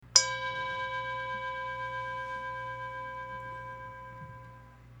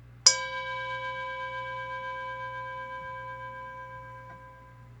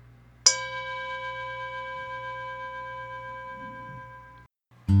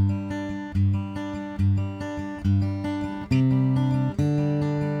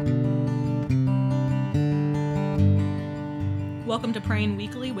Welcome to Praying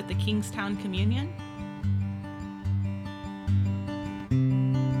Weekly with the Kingstown Communion.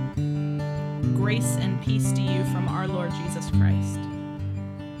 Grace and peace to you from our Lord Jesus Christ.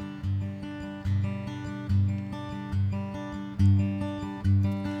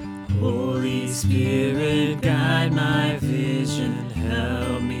 Holy Spirit, guide my vision,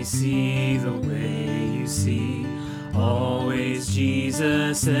 help me see the way you see. Always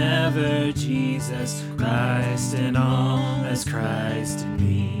Jesus, ever Jesus, Christ in all as Christ in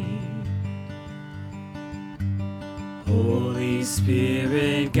me. Holy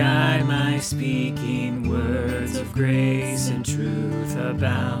Spirit, guide my speaking, words of grace and truth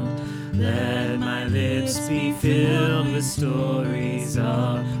abound. Let my lips be filled with stories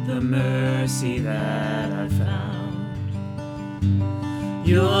of the mercy that I found.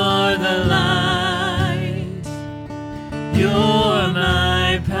 You're the light, you're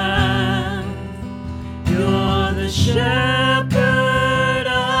my path, you're the shepherd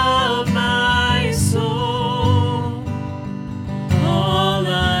of my soul. All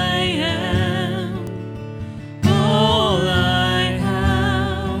I am, all I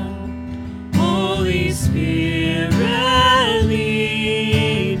have, Holy Spirit,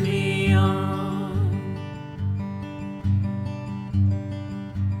 lead me on.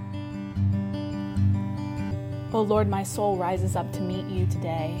 O Lord, my soul rises up to meet you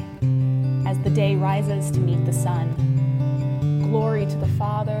today, as the day rises to meet the sun. Glory to the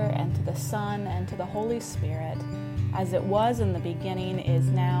Father, and to the Son, and to the Holy Spirit, as it was in the beginning, is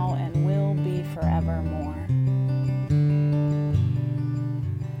now, and will be forevermore.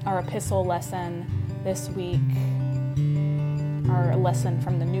 Our epistle lesson this week, our lesson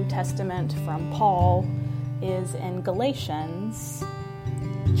from the New Testament from Paul, is in Galatians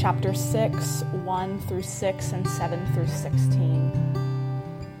chapter 6, 1 through 6, and 7 through 16.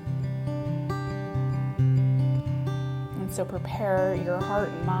 And so prepare your heart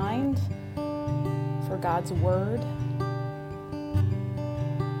and mind for God's word.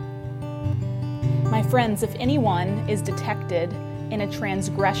 My friends, if anyone is detected in a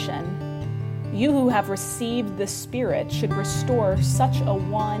transgression, you who have received the Spirit should restore such a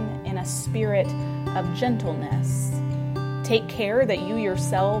one in a spirit of gentleness. Take care that you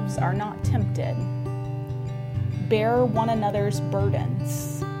yourselves are not tempted. Bear one another's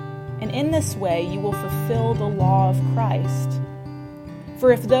burdens, and in this way you will fulfill the law of Christ.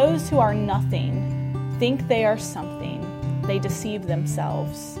 For if those who are nothing think they are something, they deceive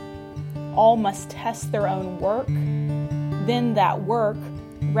themselves. All must test their own work, then that work,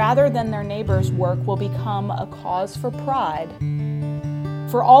 rather than their neighbor's work, will become a cause for pride.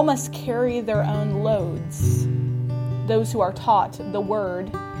 For all must carry their own loads. Those who are taught the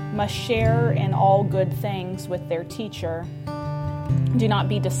word must share in all good things with their teacher. Do not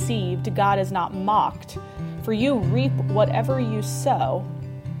be deceived, God is not mocked, for you reap whatever you sow.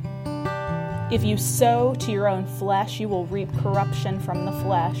 If you sow to your own flesh, you will reap corruption from the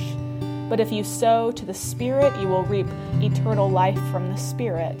flesh. But if you sow to the Spirit, you will reap eternal life from the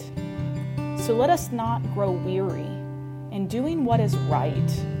Spirit. So let us not grow weary in doing what is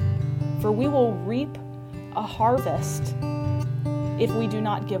right, for we will reap a harvest if we do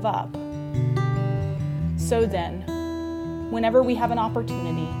not give up. So then, whenever we have an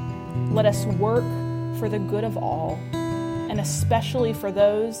opportunity, let us work for the good of all, and especially for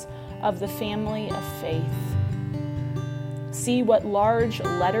those of the family of faith. See what large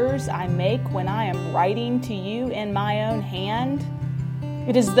letters I make when I am writing to you in my own hand.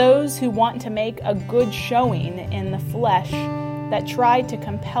 It is those who want to make a good showing in the flesh that try to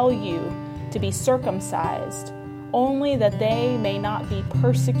compel you to be circumcised, only that they may not be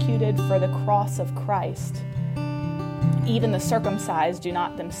persecuted for the cross of Christ. Even the circumcised do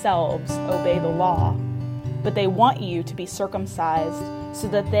not themselves obey the law, but they want you to be circumcised so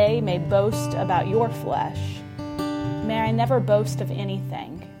that they may boast about your flesh. May I never boast of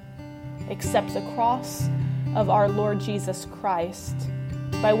anything except the cross of our Lord Jesus Christ,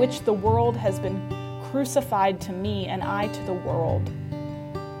 by which the world has been crucified to me and I to the world.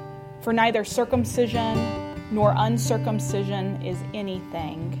 For neither circumcision nor uncircumcision is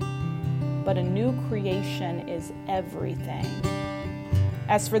anything, but a new creation is everything.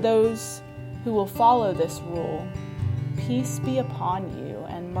 As for those who will follow this rule, peace be upon you,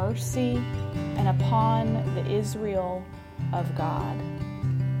 and mercy, and upon the Israel of God.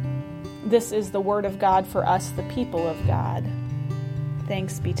 This is the word of God for us, the people of God.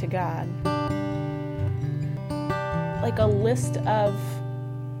 Thanks be to God. Like a list of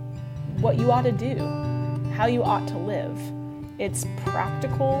what you ought to do, how you ought to live. It's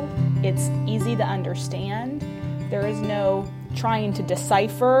practical, it's easy to understand. There is no trying to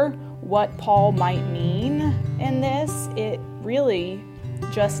decipher what Paul might mean in this. It really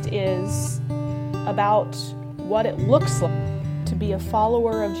just is about what it looks like to be a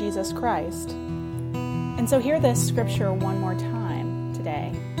follower of Jesus Christ. And so hear this scripture one more time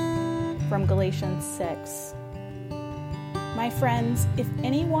today from Galatians 6. My friends, if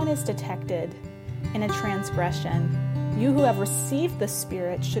anyone is detected in a transgression, you who have received the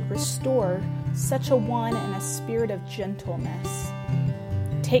Spirit should restore such a one in a spirit of gentleness.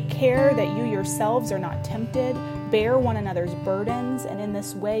 Take care that you yourselves are not tempted. Bear one another's burdens, and in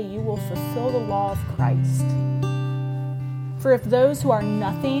this way you will fulfill the law of Christ. For if those who are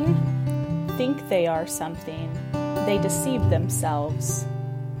nothing think they are something, they deceive themselves.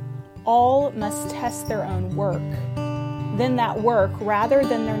 All must test their own work. Then that work, rather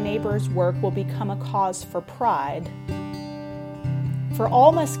than their neighbor's work, will become a cause for pride. For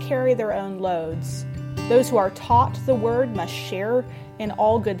all must carry their own loads. Those who are taught the word must share in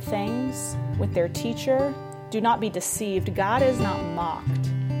all good things with their teacher. Do not be deceived. God is not mocked.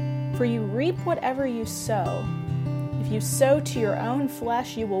 For you reap whatever you sow. If you sow to your own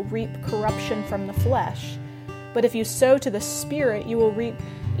flesh, you will reap corruption from the flesh. But if you sow to the Spirit, you will reap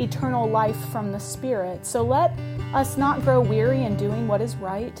eternal life from the Spirit. So let us not grow weary in doing what is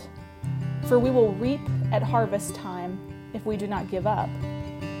right, for we will reap at harvest time if we do not give up.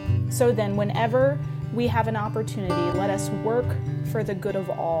 So then, whenever we have an opportunity, let us work for the good of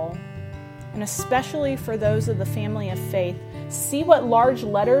all, and especially for those of the family of faith. See what large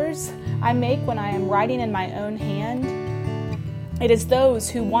letters I make when I am writing in my own hand. It is those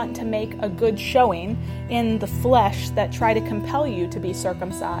who want to make a good showing in the flesh that try to compel you to be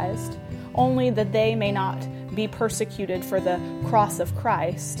circumcised, only that they may not be persecuted for the cross of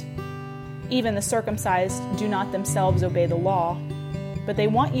Christ. Even the circumcised do not themselves obey the law, but they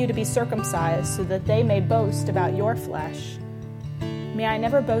want you to be circumcised so that they may boast about your flesh. May I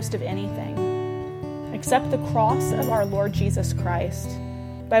never boast of anything except the cross of our Lord Jesus Christ,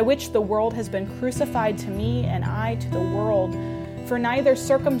 by which the world has been crucified to me and I to the world. For neither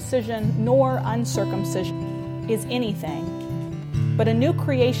circumcision nor uncircumcision is anything, but a new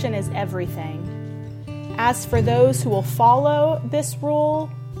creation is everything. As for those who will follow this rule,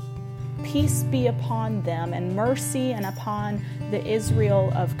 peace be upon them and mercy and upon the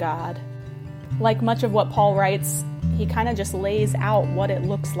Israel of God. Like much of what Paul writes, he kind of just lays out what it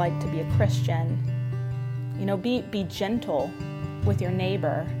looks like to be a Christian. You know, be gentle with your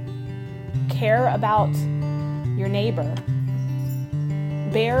neighbor. Care about your neighbor.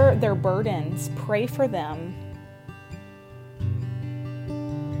 Bear their burdens. Pray for them.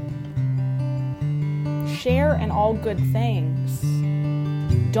 Share in all good things.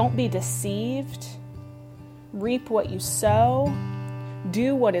 Don't be deceived. Reap what you sow.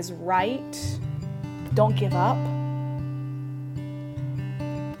 Do what is right. Don't give up.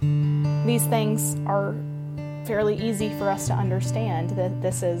 These things are fairly easy for us to understand, that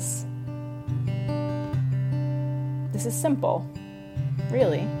this is simple,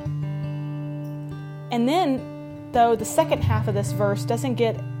 really. And then, though, the second half of this verse doesn't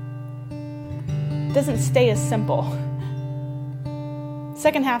stay as simple.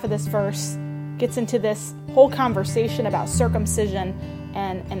 Second half of this verse gets into this whole conversation about circumcision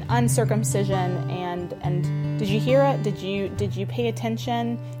and uncircumcision and did you hear it? Did you pay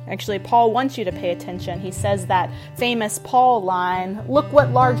attention? Actually, Paul wants you to pay attention. He says that famous Paul line, "Look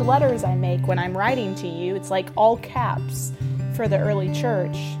what large letters I make when I'm writing to you." It's like all caps for the early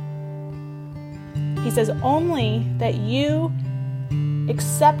church. He says, "Only that you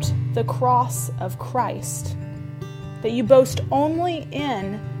accept the cross of Christ, that you boast only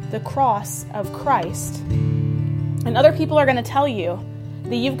in the cross of Christ." And other people are going to tell you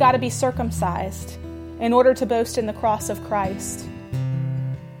that you've got to be circumcised in order to boast in the cross of Christ.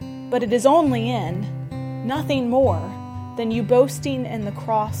 But it is only in, nothing more, than you boasting in the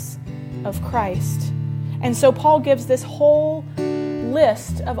cross of Christ. And so Paul gives this whole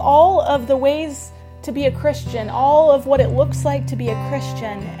list of all of the ways to be a Christian, all of what it looks like to be a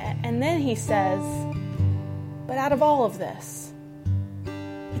Christian. And then he says, but out of all of this,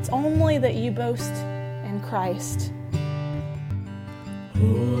 it's only that you boast in Christ.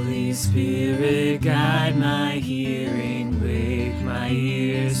 Holy Spirit, guide my hearing, wake my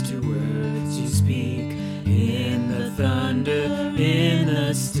ears to words you speak. In the thunder, in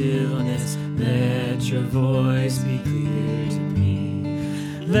the stillness, let your voice be clear to me.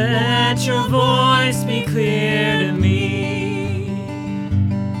 Let your voice be clear to me.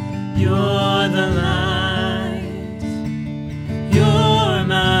 You're the light, you're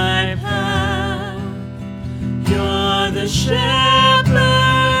my path, you're the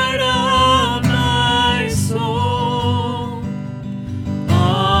shepherd of my soul.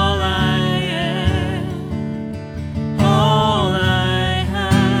 All I am, all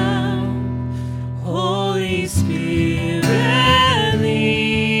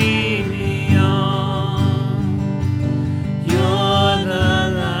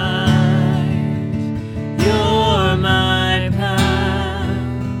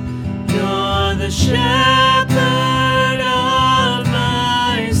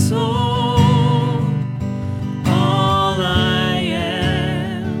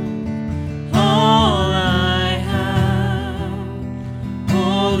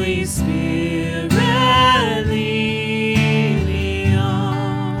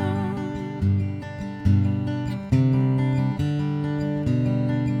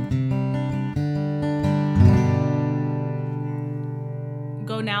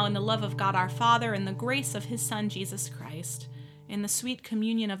Go now in the love of God our Father and the grace of his Son, Jesus Christ, in the sweet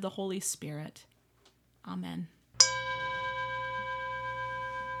communion of the Holy Spirit. Amen.